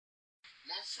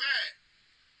Mon frère,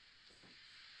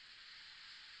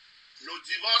 le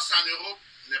divorce en Europe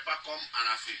n'est pas comme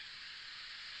en Afrique.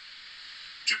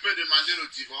 Tu peux demander le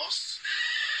divorce,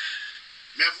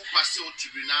 mais vous passez au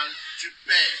tribunal, tu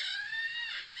perds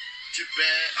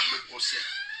le procès.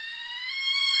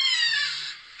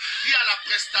 Il y a la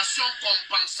prestation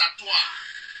compensatoire.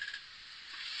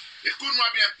 Écoute-moi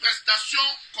bien,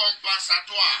 prestation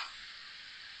compensatoire.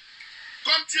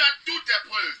 Comme tu as toutes tes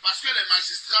preuves, parce que les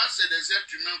magistrats, c'est des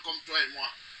êtres humains comme toi et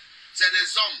moi. C'est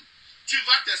des hommes. Tu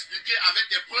vas t'expliquer avec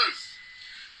tes preuves.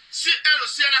 Si elle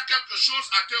aussi, elle a quelque chose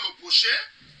à te reprocher,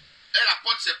 elle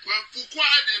apporte ses preuves. Pourquoi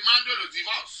elle demande le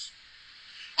divorce?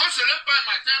 On ne se lève pas un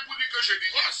matin pour dire que je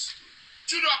divorce.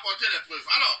 Tu dois apporter les preuves.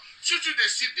 Alors, si tu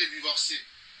décides de divorcer,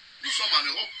 nous sommes en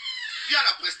Europe, il y a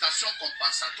la prestation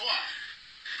compensatoire.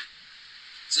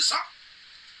 C'est ça.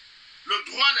 Le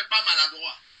droit n'est pas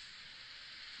maladroit.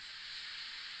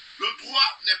 Le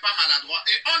droit n'est pas maladroit.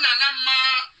 Et on en a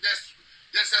marre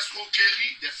des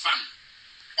escroqueries des femmes.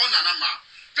 On en a marre.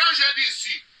 Quand j'ai dit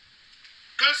ici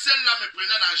que celle-là me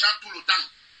prenait l'argent tout le temps,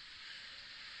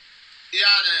 il y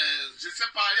a, je ne sais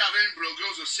pas, il y avait une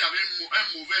blogueuse aussi avec un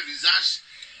mauvais visage.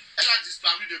 Elle a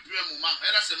disparu depuis un moment.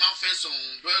 Elle a seulement fait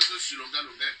son buzz sur Longue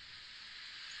Longue.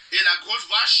 Et la grosse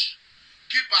vache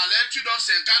qui parlait, tu donnes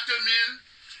 50 000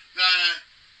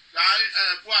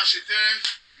 pour acheter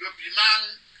le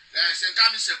piment.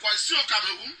 50 000, c'est quoi? Ici au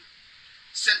Cameroun,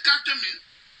 50 000,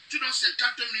 tu donnes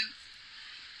 50 000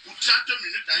 pour 30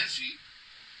 minutes à une fille.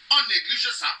 On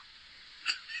néglige ça.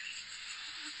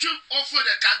 Tu offres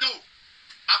des cadeaux.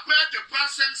 Après, elle te prend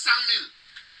 500 000.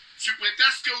 Tu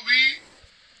prétextes que oui,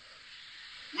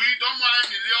 donne-moi 1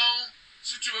 million.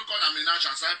 Si tu veux qu'on aménage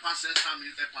ensemble, elle prend 500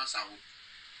 000, elle prend sa route.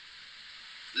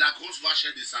 La grosse vache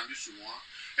est descendue sur moi.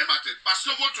 Elle m'a dit, parce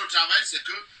que votre travail, c'est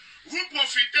que vous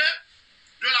profitez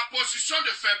de la position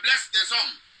de faiblesse des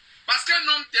hommes. Parce qu'un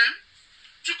homme t'aime,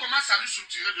 tu commences à lui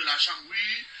soutirer de l'argent.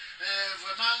 Oui,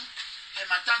 vraiment,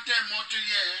 ma tante est morte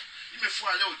hier, il me faut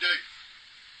aller au deuil.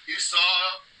 Il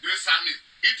sort 200 000,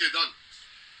 il te donne.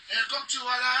 Et comme tu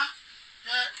vois là,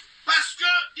 parce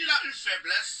qu'il a une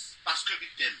faiblesse, parce qu'il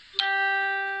t'aime.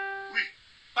 Oui,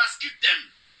 parce qu'il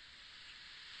t'aime.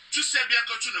 Tu sais bien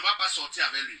que tu ne vas pas sortir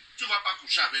avec lui, tu ne vas pas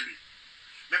coucher avec lui.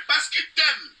 Mais parce qu'il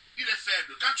t'aime, il est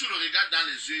faible. Quand tu le regardes dans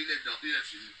les yeux, il est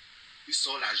fini. Il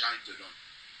sort l'argent, il te donne.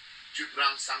 Tu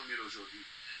prends 100 000 aujourd'hui.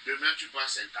 Demain, tu prends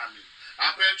 50 000.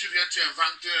 Après, tu viens, tu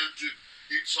inventes un truc.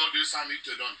 Il sort 200 000, il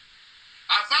te donne.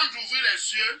 Avant d'ouvrir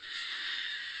les yeux,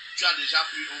 tu as déjà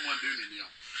pris au moins 2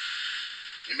 millions.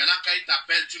 Et maintenant, quand il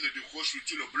t'appelle, tu ne décroches plus,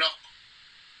 tu le bloques.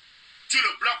 Tu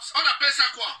le bloques. On appelle ça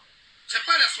quoi? C'est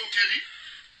pas l'escroquerie.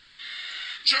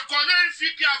 Je connais une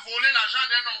fille qui a volé l'argent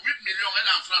d'un homme, 8 millions. Elle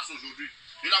est en France aujourd'hui.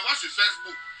 Je la vois sur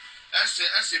Facebook.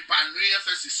 Elle s'épanouit, elle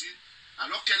fait ceci.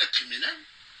 Alors qu'elle est criminelle.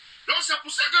 Donc c'est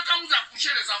pour ça que quand vous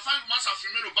accouchez les enfants, ils commencent à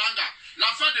fumer le banga.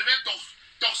 L'enfant devient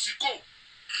toxico.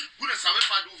 Vous ne savez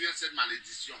pas d'où vient cette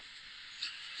malédiction.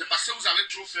 C'est parce que vous avez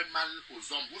trop fait mal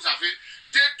aux hommes. Vous avez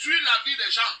détruit la vie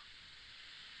des gens.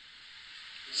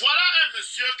 Voilà un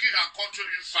monsieur qui rencontre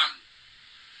une femme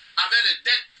avec les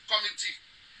dettes, comme il dit.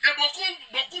 Et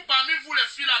beaucoup parmi vous, les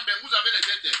filles lambert, vous avez les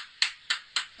dettes.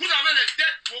 Vous avez les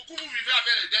dettes, beaucoup vous vivez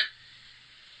avec les dettes.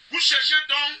 Vous cherchez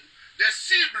donc des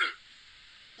cibles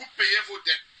pour payer vos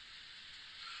dettes.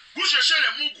 Vous cherchez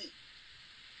les mougous.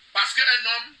 Parce qu'un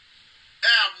homme est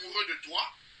amoureux de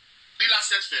toi, il a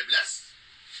cette faiblesse,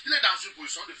 il est dans une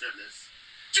position de faiblesse.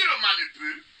 Tu le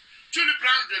manipules, tu lui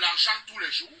prends de l'argent tous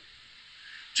les jours,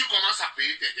 tu commences à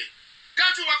payer tes dettes.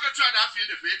 Quand tu vois que tu as déjà fini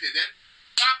de payer tes dettes,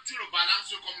 tu le balances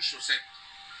comme une chaussette.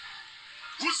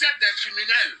 Vous êtes des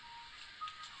criminels.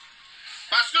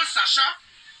 Parce que Sacha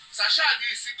a dit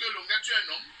ici que Longue, tu es un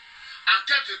homme. En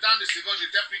quelques temps de secondes, je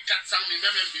t'ai pris 400 000,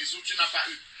 même un bisou, tu n'as pas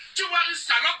eu. Tu vois une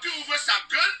salope qui ouvre sa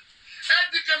gueule,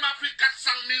 elle dit qu'elle m'a pris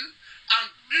 400 000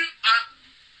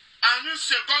 en une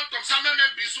seconde, comme ça, même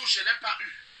un bisou, je n'ai pas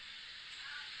eu.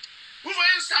 Vous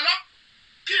voyez une salope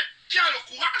qui a le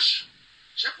courage.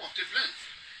 J'ai porté plainte.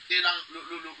 Et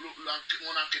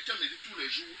mon enquêteur me dit tous les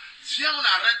jours, viens, on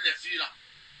arrête les filles là.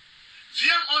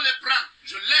 Viens, on les prend.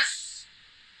 Je laisse.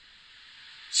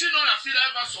 Sinon, la fille là,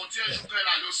 elle va sortir un jour qu'elle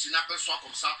va aller au cinéma, qu'elle soit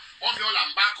comme ça. On vient, on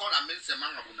l'embarque, on l'amène seulement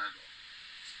à Bonado.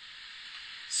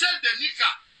 Celle de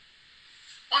Nika,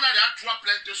 on a déjà 3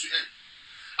 plaintes sur elle.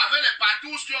 Avec les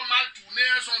patous qui ont mal tourné,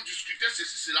 elles ont discuté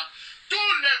ceci, cela.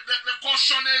 Toutes les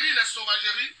cochonneries, les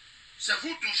sauvageries, c'est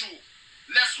vous toujours.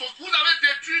 Vous avez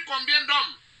détruit combien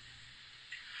d'hommes?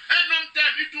 Un homme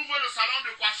t'aime, il t'ouvre le salon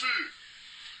de coiffure.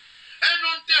 Un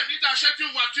homme t'aime, il t'achète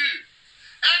une voiture.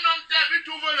 Un homme t'aime, il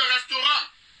t'ouvre le restaurant.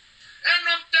 Un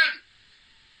homme t'aime,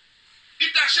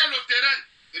 il achètes le terrain.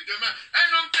 Et demain,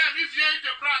 un homme qui vient, il te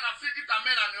prend en Afrique, il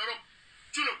t'amène en Europe.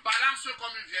 Tu le balances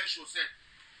comme une vieille chaussette.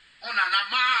 On en a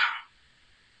marre.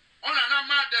 On en a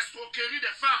marre d'escroquerie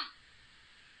des femmes.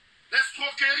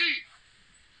 L'escroquerie.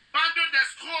 Bande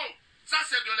d'escrocs. Ça,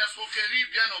 c'est de l'escroquerie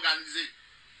bien organisée.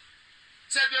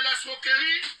 C'est de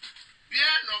l'escroquerie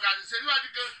bien organisée. Il a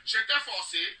dit que j'étais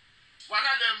forcé.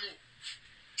 Voilà les mots.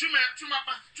 Tu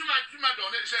m'as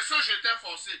donné. Je sens que j'étais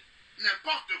forcé.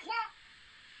 N'importe quoi.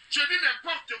 Je dis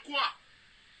n'importe quoi.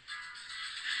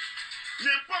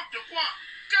 N'importe quoi.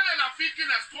 Quelle est la fille qui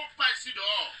n'escroque pas ici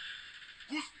dehors?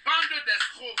 Vous, bande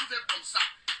d'escrocs, vous êtes comme ça.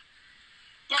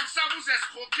 Comme ça, vous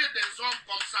escroquez des hommes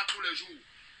comme ça tous les jours.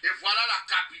 Et voilà la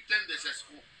capitaine des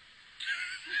escrocs.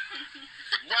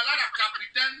 Voilà la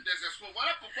capitaine des escrocs.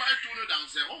 Voilà pourquoi elle tourne dans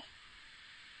zéro.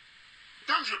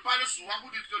 Quand je parle souvent,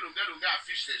 vous dites que Longue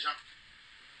affiche ces gens.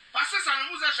 Parce que ça ne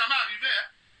vous est jamais arrivé. Hein?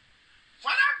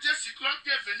 Voilà Jessica qui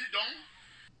est venu donc.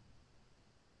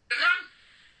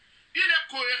 Il est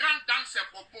cohérent dans ses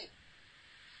propos.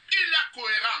 Il est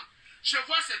cohérent. Je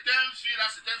vois certaines filles là,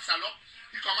 certaines salopes,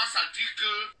 qui commencent à dire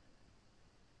que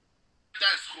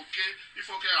t'as escroqué, il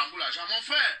faut qu'elle rembourse l'argent. Mon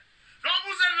frère, donc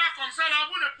vous êtes là comme ça, là,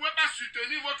 vous ne pouvez pas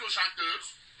soutenir votre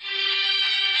chanteuse.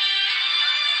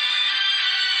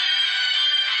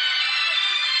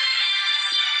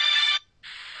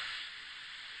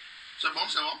 C'est bon,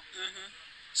 c'est bon?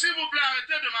 S'il vous plaît,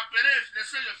 arrêtez de m'appeler,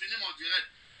 laissez-le finir mon direct.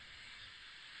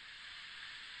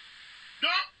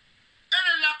 Donc,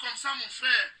 elle est là comme ça, mon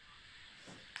frère,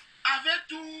 avec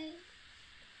tous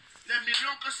les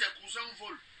millions que ses cousins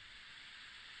volent.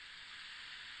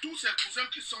 Tous ses cousins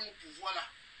qui sont au pouvoir là.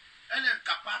 Elle est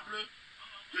incapable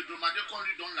de demander qu'on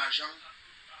lui donne l'argent.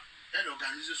 Elle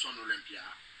organise son Olympia.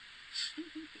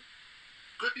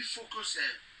 Il faut que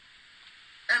c'est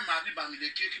un mari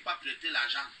bamileke qui va prêter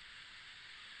l'argent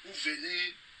pour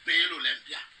venir payer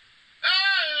l'Olympia.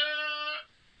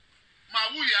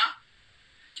 Maouya.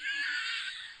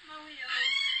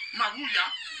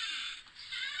 Maouya.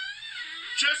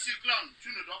 Tu es cyclone, tu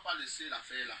ne dois pas laisser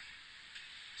l'affaire là.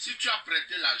 Si tu as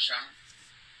prêté l'argent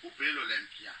pour payer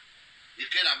l'Olympia et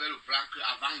qu'elle avait le plan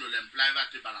qu'avant l'Olympia, elle va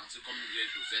te balancer comme une vieille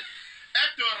chaussette,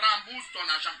 elle te rembourse ton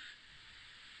argent.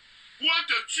 Ou on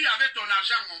te tue avec ton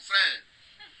argent, mon frère.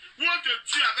 Ou on te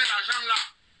tue avec l'argent là.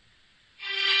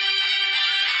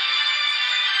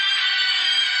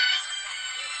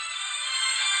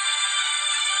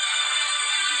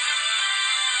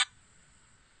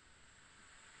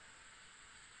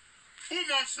 Ou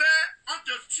mon frère, on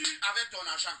te tue avec ton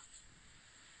argent.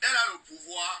 Elle a le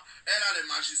pouvoir, elle a les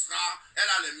magistrats, elle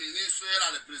a les ministres, elle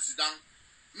a les présidents.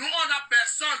 Nous, on n'a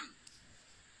personne.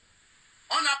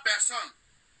 On n'a personne.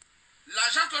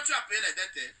 L'argent que tu as payé les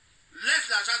dettes, laisse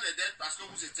l'argent des dettes parce que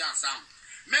vous étiez ensemble.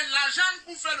 Mais l'argent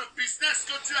pour faire le business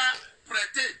que tu as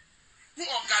prêté, pour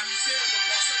organiser le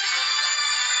conseil de l'État,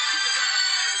 tu devais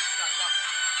rembourser l'argent.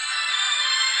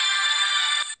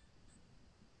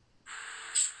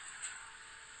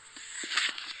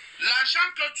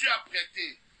 L'argent que tu as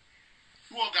prêté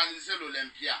pour organiser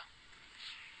l'Olympia,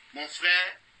 mon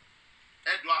frère,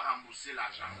 elle doit rembourser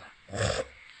l'argent là.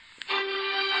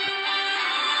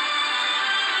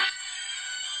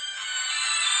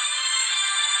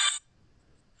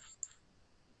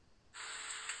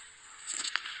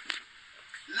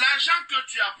 L'argent que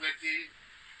tu as prêté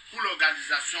pour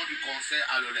l'organisation du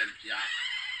concert à l'Olympia,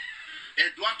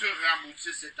 elle doit te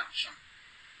rembourser cet argent.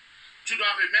 Tu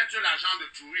dois remettre l'argent de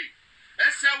Touri.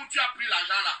 Elle sait où tu as pris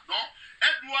l'argent là. Non,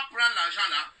 elle doit prendre l'argent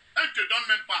là. Elle ne te donne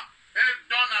même pas. Elle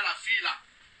donne à la fille là.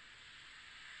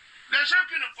 Les gens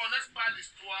qui ne connaissent pas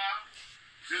l'histoire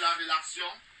de la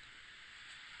relation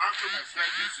entre mon frère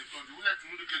et Dieu Succombe, vous êtes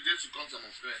toujours dit que Dieu Succombe c'est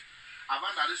mon frère.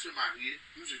 Avant d'aller se marier,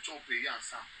 nous étions au pays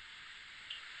ensemble.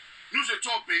 Nous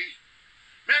étions au pays.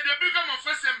 Mais depuis que mon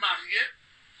frère s'est marié,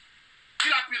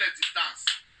 il a pris les distances.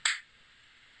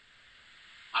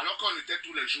 Alors qu'on était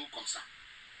tous les jours comme ça.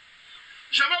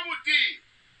 Je vais vous dire,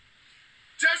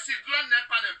 Dieu Cyclone n'est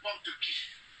pas n'importe qui.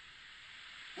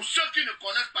 Pour ceux qui ne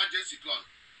connaissent pas Dieu Cyclone,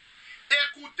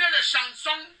 écoutez les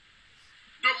chansons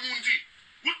de Mundi.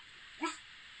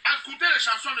 Écoutez les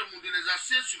chansons de Mundi, les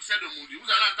anciens succès de Mundi. Vous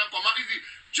allez entendre comment il dit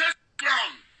Dieu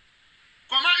Cyclone.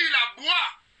 Comment il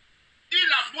aboie.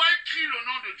 Il aboie, il crie le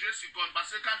nom de Dieu Cyclone.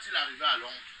 Parce que quand il arrivait à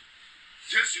Londres,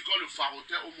 Dieu Cyclone le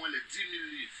farotait au moins les 10 000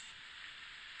 livres.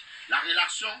 La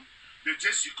relation de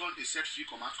Dieu Cyclone et cette fille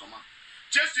commence comment?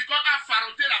 Dieu Cyclone a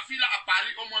faroté la fille là à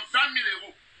Paris au moins 20 000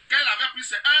 euros. Qu'elle avait pris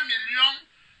ses 1 million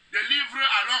de livres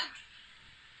à Londres.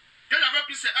 Qu'elle avait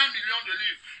pris ses 1 million de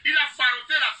livres. Il a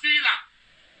faroté la fille là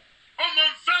au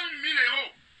moins 20 000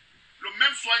 euros. le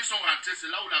même soir, ils sont rentrés. C'est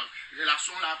là où la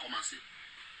relation là a commencé.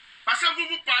 Parce que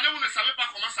vous parlez, vous ne savez pas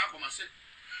comment ça a commencé.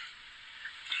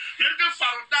 Il y a des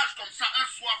farotages comme ça, un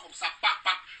soir comme ça, pac,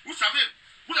 pac. Vous savez,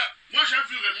 moi j'ai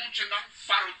vu Raymond Tchengan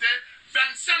faroter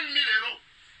 25 000 euros.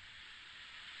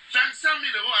 25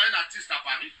 000 euros à un artiste à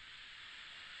Paris.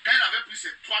 Quand il avait pris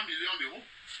ses 3 millions d'euros.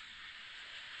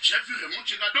 J'ai vu Raymond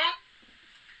Tchengan. Donc,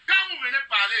 quand vous venez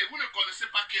parler, vous ne connaissez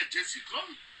pas qui est Jesse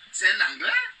Clone. C'est un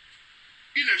Anglais.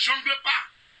 Il ne jongle pas.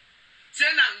 C'est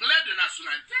un Anglais de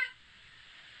nationalité.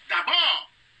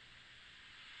 D'abord,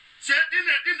 ce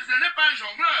n'est pas un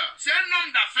jongleur. C'est un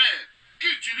homme d'affaires qui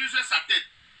utilise sa tête.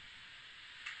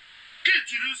 Qui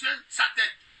utilise sa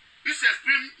tête. Il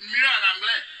s'exprime mieux en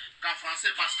anglais qu'en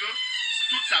français parce que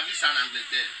toute sa vie c'est en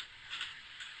Angleterre.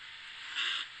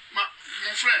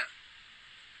 Mon frère,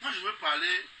 moi je veux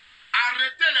parler.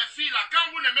 Arrêtez les filles là.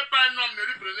 Quand vous n'aimez pas un homme, ne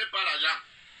lui prenez pas l'argent.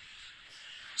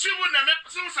 Si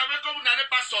vous savez que vous n'allez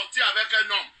pas sortir avec un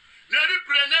homme, ne lui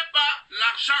prenez pas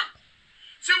l'argent.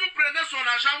 Si vous prenez son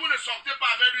argent, vous ne sortez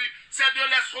pas avec lui. C'est de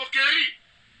l'escroquerie.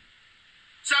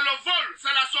 C'est le vol,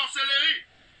 c'est la sorcellerie.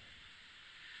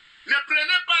 Ne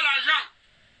prenez pas l'argent.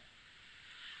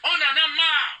 On en a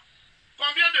marre.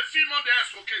 Combien de filles m'ont déjà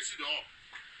escroqué ici dehors?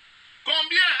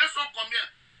 Combien? Elles sont combien?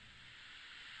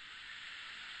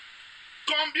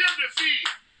 Combien de filles?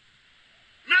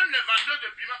 Même les vendeurs de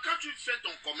piment, quand tu fais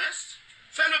ton commerce,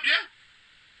 fais-le bien.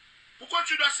 Pourquoi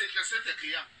tu dois séquestrer tes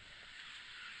clients?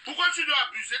 Pourquoi tu dois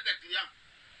abuser tes clients?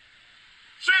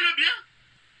 Fais-le bien.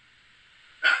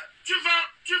 Hein? Tu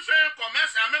fais un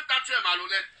commerce et en même temps tu es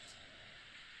malhonnête.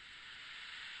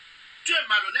 Tu es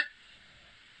malhonnête.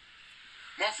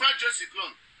 Mon frère Dieu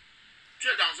Cyclone, tu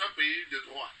es dans un pays de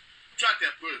droit. Tu as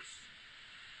tes preuves.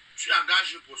 Tu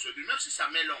engages une procédure, même si ça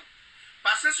met long.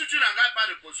 Parce que si tu n'engages pas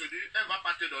de procédure, elle ne va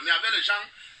pas te donner. Avec les gens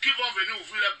qui vont venir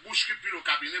ouvrir la bouche qui puent au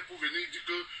cabinet pour venir dire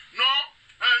que non,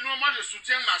 non, moi je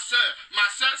soutiens ma soeur. Ma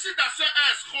soeur, si ta soeur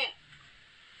est escroc,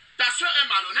 ta soeur est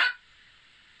malhonnête.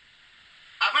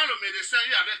 Avant le médecin,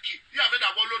 il y avait qui? Il y avait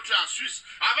d'abord l'autre en Suisse.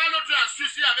 Avant l'autre en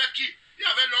Suisse, il y avait qui? Il y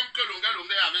avait l'homme que Longue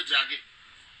Longue avait dragué.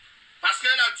 Parce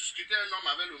qu'elle a discuté un homme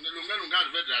avec Longue Longue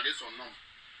avait dragué son homme.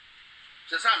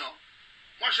 C'est ça, non?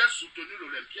 Moi, j'ai soutenu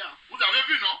l'Olympia. Vous avez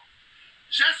vu, non?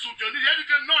 J'ai soutenu. J'ai dit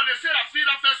que non, laissez la fille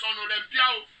là faire son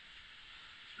Olympia.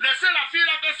 Laissez la fille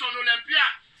là faire son Olympia.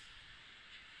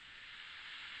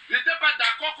 Il n'était pas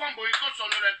d'accord qu'on boycotte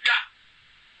son Olympia.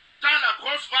 Quand la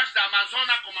grosse vache d'Amazon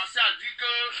a commencé à dire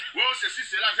que oh, ceci,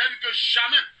 cela, j'ai dit que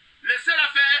jamais. Laissez-la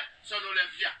faire son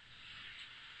Olympia.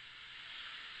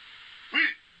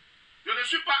 Oui, je ne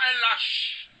suis pas un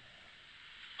lâche.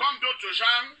 Comme d'autres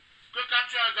gens, que quand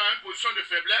tu es dans une position de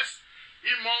faiblesse,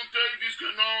 ils montent, ils disent que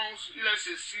non, il est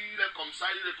ceci, il est comme ça,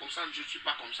 il est comme ça. Je ne suis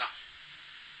pas comme ça.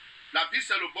 La vie,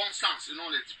 c'est le bon sens, sinon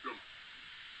les diplômes.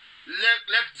 Les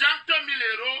 30 000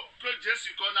 euros que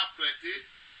Jessica a prêté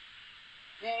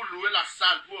pour louer la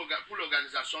salle, pour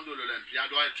l'organisation de l'Olympia,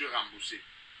 doit être remboursé.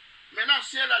 Maintenant,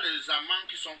 si elle a des amants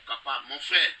qui sont capables, mon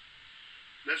frère,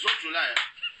 les autres là,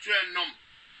 tu es un homme,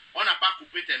 on n'a pas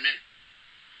coupé tes mains.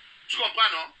 Tu comprends,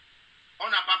 non? On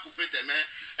n'a pas coupé tes mains.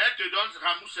 Elle te donne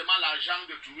remboursement l'argent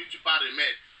de tout, tu pars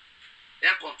remettre.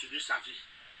 Elle continue sa vie.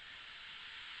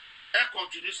 Elle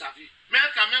continue sa vie. Mais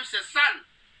quand même, c'est sale.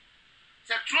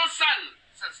 C'est trop sale.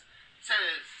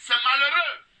 C'est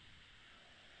malheureux.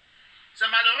 C'est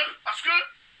malheureux. Parce que,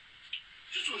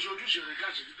 juste aujourd'hui, je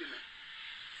regarde, je dis que, mais,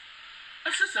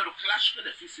 est-ce que c'est le clash que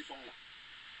les filles s'y font là?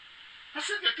 Parce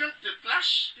que quelqu'un te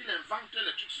clash, il invente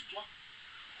les trucs sur toi.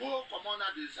 Oh, comment on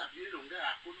a déshabillé Longue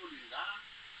à Konolinga.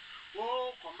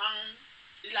 Oh, comment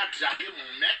il a dragué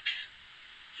mon mec.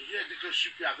 Je lui ai dit que je suis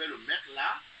plus avec le mec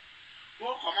là.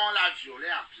 Oh, comment on l'a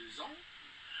violé en prison.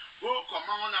 Oh,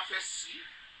 comment on a fait ci.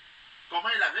 Comment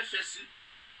il avait fait ci.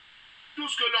 Tout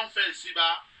ce que l'on fait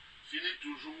ici-bas finit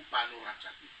toujours par nous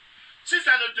rattraper. Si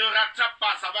ça ne te rattrape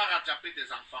pas, ça va rattraper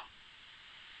tes enfants.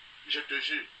 Je te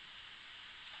jure.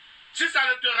 Si ça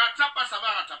ne te rattrape pas, ça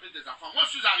va rattraper tes enfants. Moi,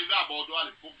 je suis arrivé à Bordeaux à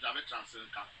l'époque, j'avais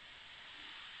 35 ans.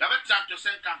 J'avais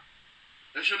 35 ans.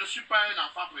 Et je ne suis pas un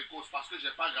enfant précoce parce que je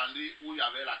n'ai pas grandi où il y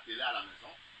avait la télé à la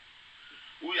maison,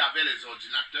 où il y avait les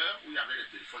ordinateurs, où il y avait les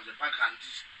téléphones. Je n'ai pas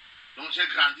grandi. Donc, j'ai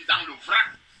grandi dans le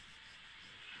vrac.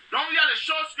 Donc, il y a des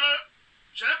choses que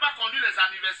je n'ai pas connu, les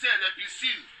anniversaires, les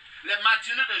piscines, les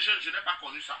matinées de jeunes, je n'ai pas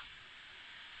connu ça.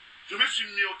 Je me suis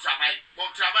mis au travail. Mon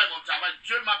travail.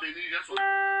 Dieu m'a béni.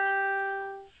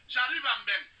 J'arrive à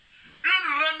Mbeng.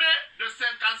 Une remée de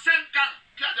 55 ans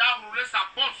qui a déjà roulé sa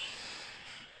bosse,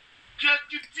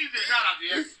 qui tire déjà la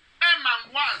vieillesse. Elle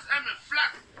m'angoisse, elle me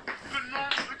flatte. Que non,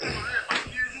 je peux te donner les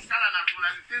papiers jusqu'à la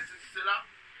nationalité, ceci, cela.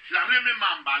 La remée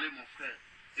m'a emballé, mon frère.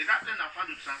 Et quand un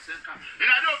 35 ans.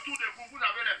 Regardez autour de vous, vous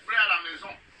avez les frères à la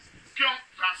maison qui ont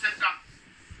 35 ans.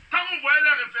 Quand vous voyez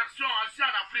les réflexions ici en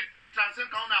Afrique,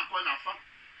 35 ans, on a encore un enfant.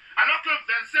 Alors que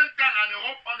 25 ans en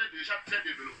Europe, on est déjà très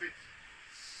développé.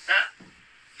 Hein?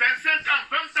 25 ans,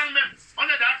 20 ans même, on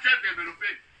est déjà très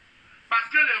développé. Parce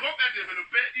que l'Europe est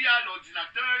développée, il y a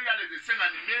l'ordinateur, il y a les dessins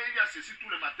animés, il y a ceci tout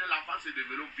le matin, l'enfant se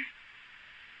développe vite.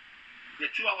 Et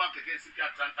tu vas voir quelqu'un ici qui a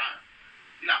 30 ans,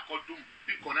 il a encore tout,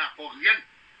 il ne connaît encore rien.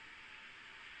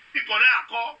 Il ne connaît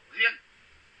encore rien.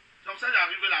 Comme ça,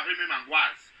 j'arrive la rue même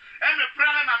angoisse. Elle me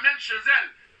prend, elle m'amène chez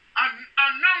elle. En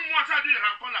un mois, ça dit, je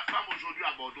rencontre la femme aujourd'hui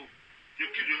à Bordeaux. Je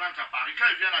quitte, je rentre à Paris. Quand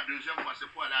elle vient la deuxième fois, c'est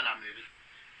pour aller à la mairie.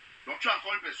 Donc tu as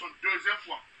encore une personne deuxième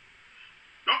fois.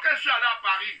 Donc quand je suis allé à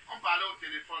Paris, on parlait au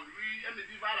téléphone. Lui, elle me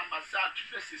dit, va à l'ambassade, tu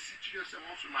fais ceci, tu viens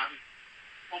seulement se marier.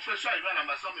 Mon frère, je suis arrivé à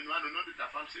l'ambassade, mais le nom de ta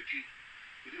femme, c'est qui?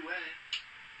 Il dit, ouais,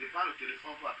 je parle au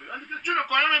téléphone pour appeler. Elle dit, tu ne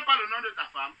connais même pas le nom de ta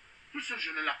femme. Puisque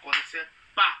je ne la connaissais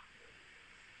pas.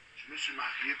 Je me suis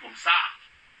marié comme ça.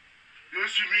 Je me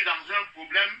suis mis dans un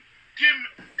problème qui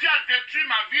a détruit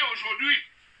ma vie aujourd'hui.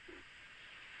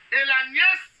 Et la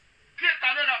nièce qui est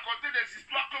allée raconter des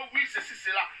histoires que oui, ceci,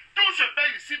 cela, tout se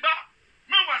paye ici-bas.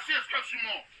 Mais voici, est-ce que je suis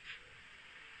mort?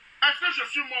 Est-ce que je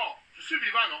suis mort? Je suis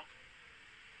vivant, non?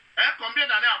 Hein, combien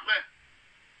d'années après?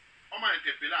 On m'a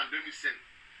interpellé en 2005.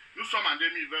 Nous sommes en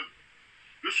 2020.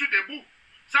 Je suis debout,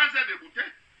 sans être débouté.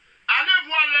 Allez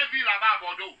voir leur vie là-bas à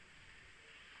Bordeaux.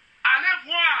 Allez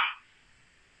voir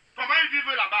comment ils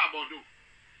vivent là-bas à Bordeaux.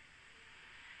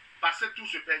 Parce que tout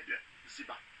se paye bien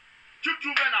ici-bas. Tu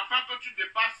trouves un enfant que tu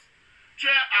dépasses, tu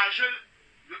es âgé,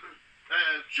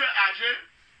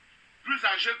 plus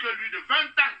âgé que lui de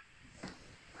 20 ans.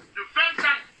 De 20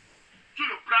 ans, tu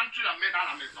le prends, tu l'amènes à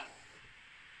la maison.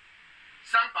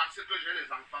 Sans penser que j'ai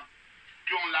les enfants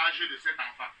qui ont l'âge de cet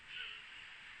enfant.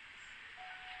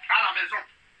 À la maison.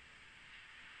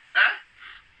 Hein?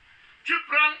 Tu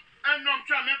prends un homme,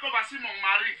 tu amènes que voici mon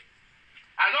mari.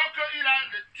 Alors que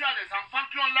tu as les enfants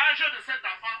qui ont l'âge de cet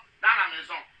enfant dans la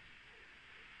maison.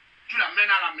 Tu l'amènes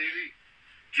à la mairie.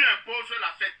 Tu imposes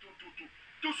la fête, tout.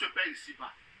 Tout se paye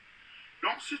ici-bas.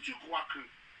 Donc si tu crois que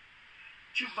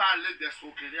tu vas aller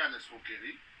d'escroquerie en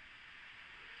escroquerie,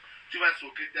 tu vas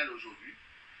escroquer tel aujourd'hui,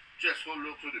 tu escroques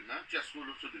l'autre demain, tu escroques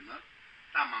l'autre demain,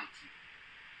 t'as menti.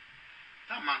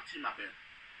 T'as menti, ma belle.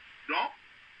 Donc,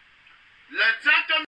 les 30